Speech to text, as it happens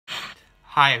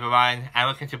Hi everyone, and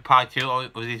welcome to part 2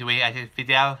 of this reaction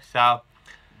video. So,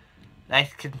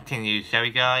 let's continue, shall we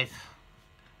guys?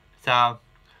 So,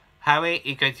 Harry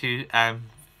is going to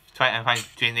try and find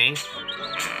Ginny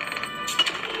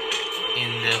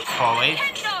in the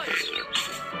forest.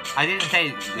 I didn't say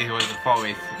it was the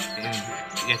forest in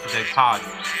yesterday's part.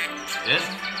 Oops.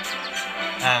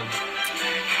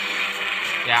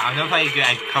 Yeah, I'm not very good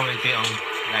at commenting on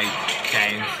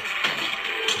games.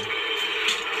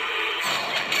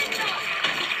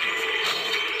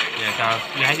 Yeah, so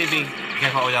you have to be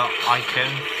careful with the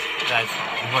items that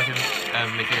important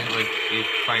mission is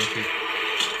trying to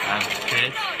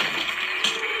hit.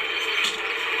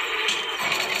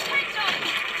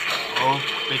 Oh,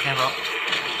 be careful.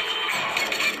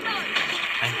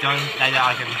 And don't let the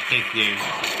item hit you.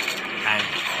 And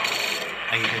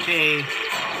as you can see,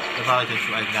 the ball just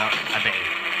went out a bit.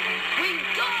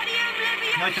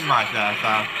 Not too much though,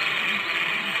 so.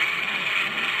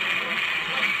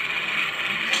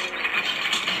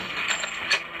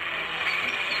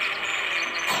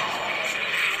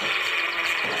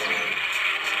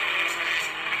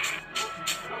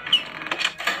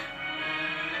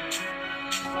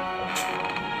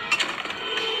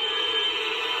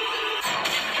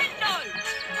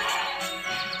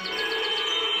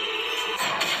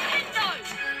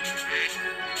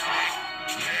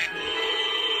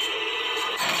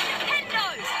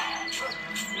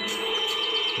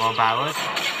 More barrels.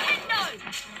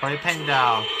 Play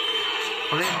Pendo.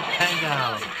 Play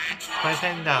Pendo. Play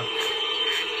Pendo.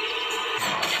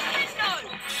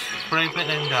 Play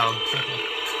Pendo.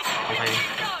 Okay.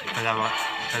 That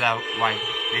one.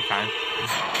 This time.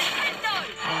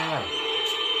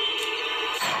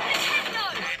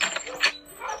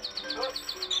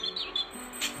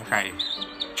 Okay.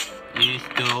 Use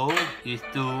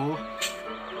two.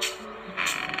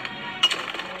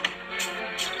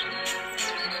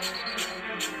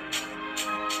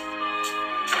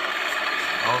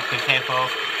 Oh, be careful.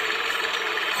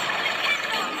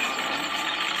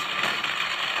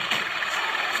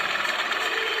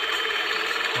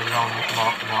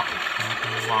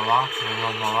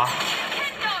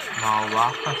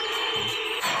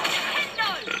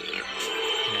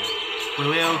 We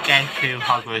will get to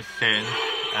Hogwarts soon.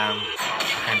 I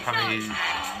can probably use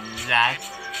that.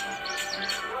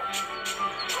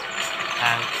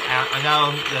 I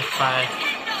know the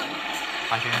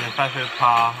first two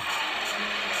part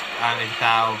is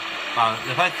about, well,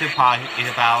 the first two parts is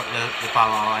about the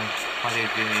barrel and what it's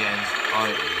doing and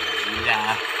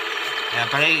yeah.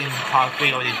 But in part 3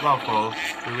 of this waffle,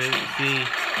 we will see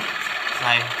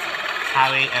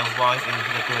Harry and Ron in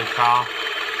the blue car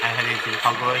and heading to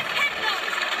Hogwarts.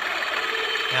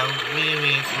 Now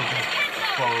really looking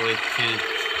forward to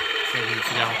getting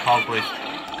to the Hogwarts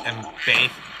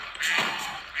base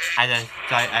and then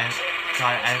Diane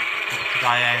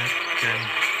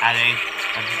alley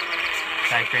and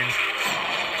sections.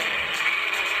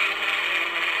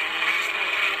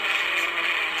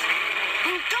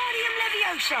 Wingardium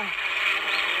Leviosa!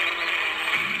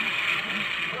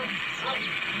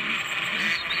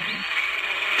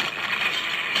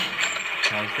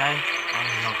 Thursday,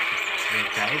 unlock the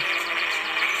gate.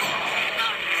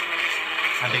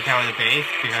 And be careful of the base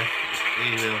because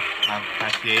it will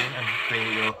catch you and bring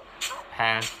your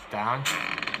hands down.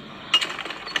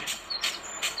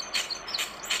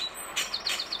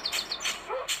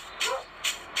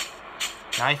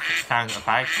 Nice sound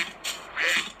effect.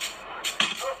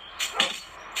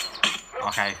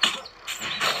 Okay.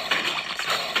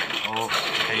 Oh,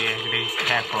 okay, you have to be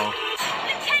careful.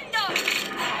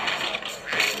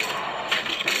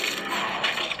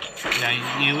 Now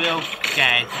you will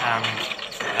get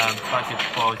bunch of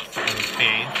balls and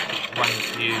things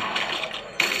once you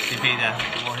defeat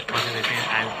one of the things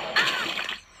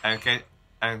and get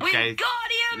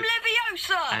Wingardium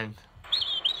Leviosa! And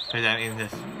put them in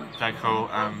this circle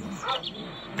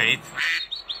bait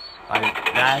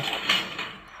like that.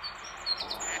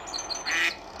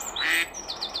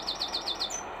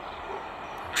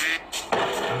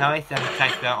 Now it's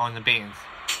texture on the beans.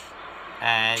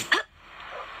 And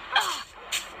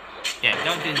yeah,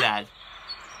 don't do that.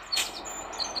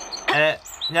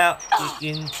 No,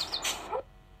 in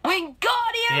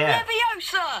Wingardium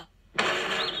Leviosa!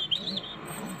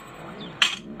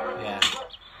 Yeah.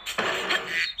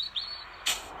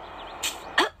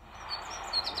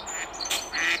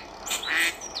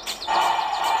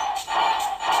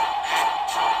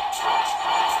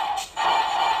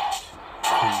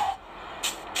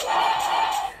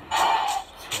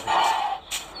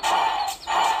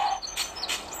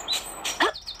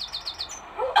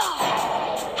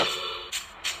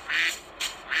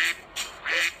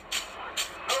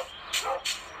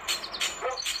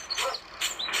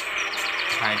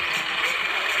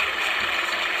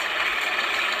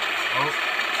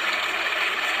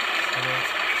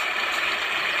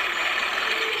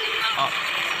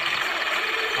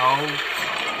 Oh,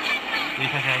 we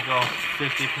can go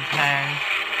 50%.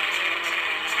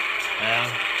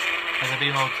 Have to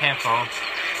be more careful.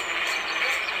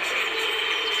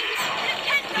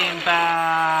 Timber!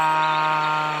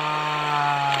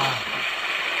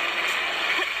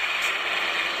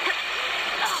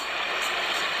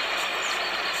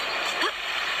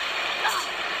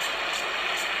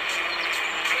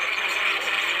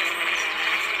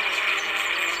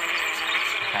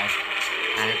 Okay,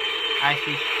 and as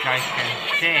you guys can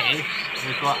see,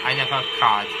 we've got another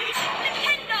card.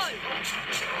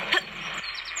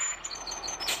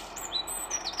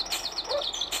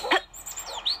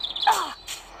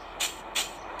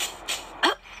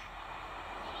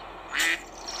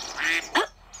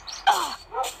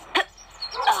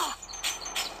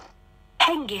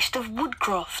 Hengist of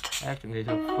Woodcroft. Hengist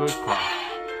of Woodcroft.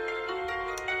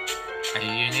 A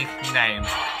unique name.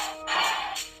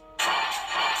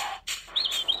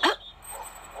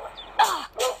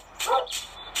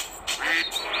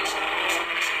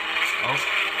 Oh,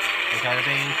 we gotta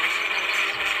be.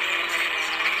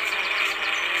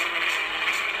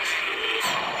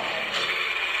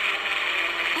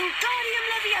 Wingardium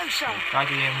Leviosa.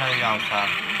 Wingardium Leviosa.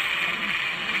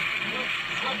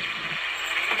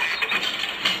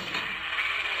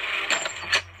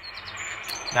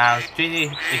 Now, Ginny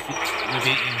will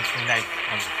be in the next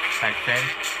section.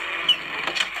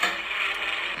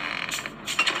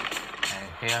 And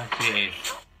here she is.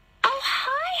 Oh,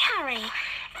 hi, Harry.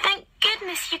 Thank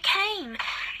goodness you came.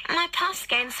 My pass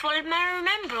game swallowed my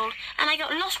Remembrall, and I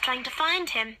got lost trying to find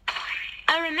him.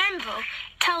 A Remembrall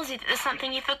tells you that there's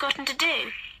something you've forgotten to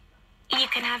do. You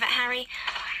can have it, Harry.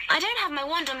 I don't have my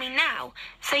wand on me now,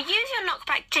 so use your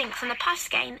knockback jinx on the pass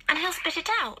game, and he'll spit it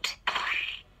out.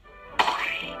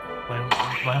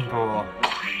 Remembrall.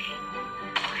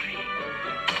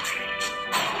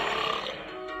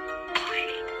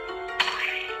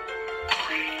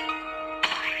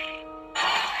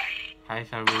 Okay,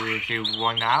 so we will do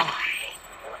one now.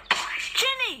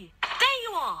 Ginny! There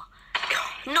you are!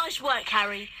 Nice work,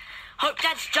 Harry. Hope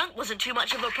Dad's junk wasn't too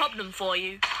much of a problem for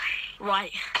you.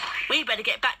 Right, we better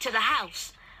get back to the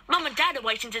house. Mum and Dad are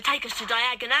waiting to take us to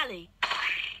Diagon Alley.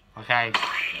 Okay.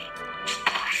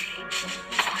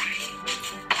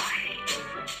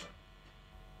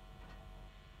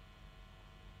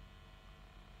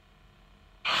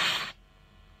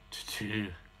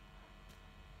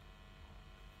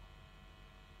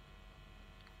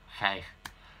 Okay.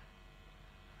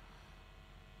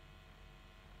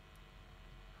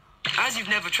 As you've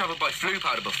never travelled by flue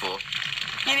powder before,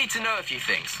 you need to know a few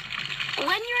things. When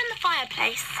you're in the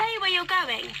fireplace, say where you're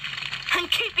going. And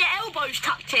keep your elbows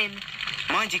tucked in.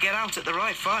 Mind you get out at the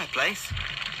right fireplace.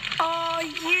 Are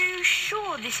you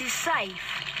sure this is safe?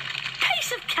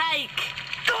 Piece of cake!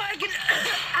 Diagon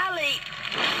Alley!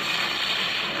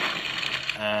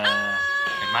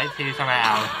 It might do something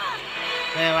else.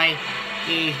 Anyway,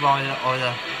 these are all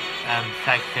the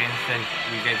sections that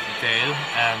we get to do.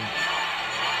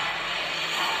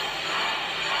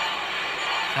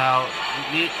 So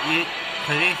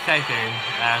for this section,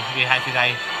 we had to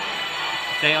like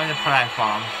stay on the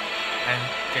platform and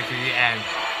get to the end.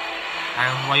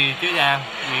 And when you do that,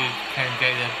 you can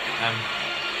get the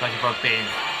vegetable beans.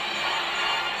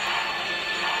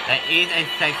 There is a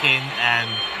second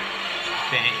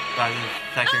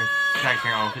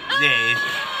section of this,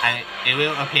 and it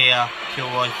will appear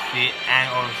towards the end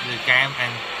of the game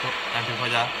and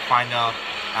before the final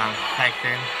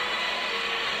section.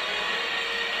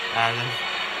 The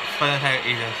final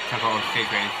section is a Chamber of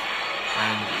Secrets,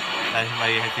 and that's why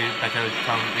you have to battle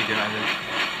some video and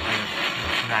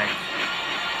snake.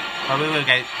 But we will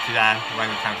get to that when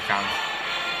the time comes.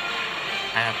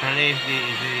 And I believe this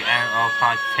is the end of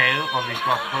part 2 of this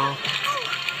walkthrough.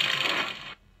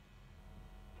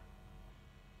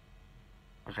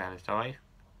 Okay, the story.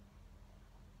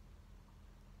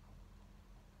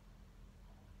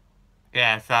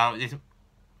 Yeah, so this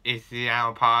is the end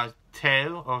of part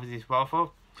 2 of this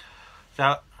walkthrough.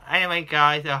 So anyway,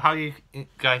 guys, I hope you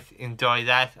guys enjoyed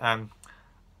that.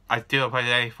 I do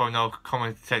apologize for no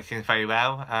comment section very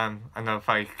well. I'm not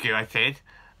very good at it.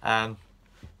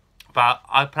 But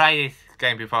I played this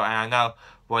game before and I know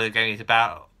what the game is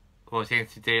about, what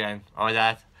things to do and all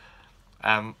that.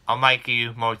 I might give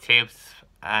you more tips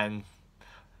and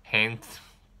hints,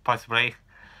 possibly.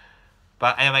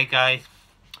 But anyway, guys,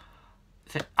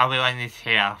 I will end this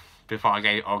here before I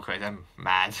get awkward and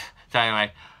mad. So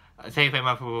anyway, thank you very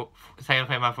much for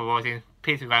watching.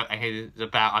 Please subscribe and hit the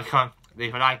bell icon.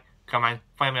 Leave a like, comment,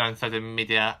 follow me on social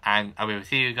media, and I will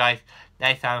see you guys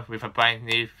next time with a brand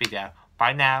new video.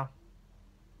 Bye now.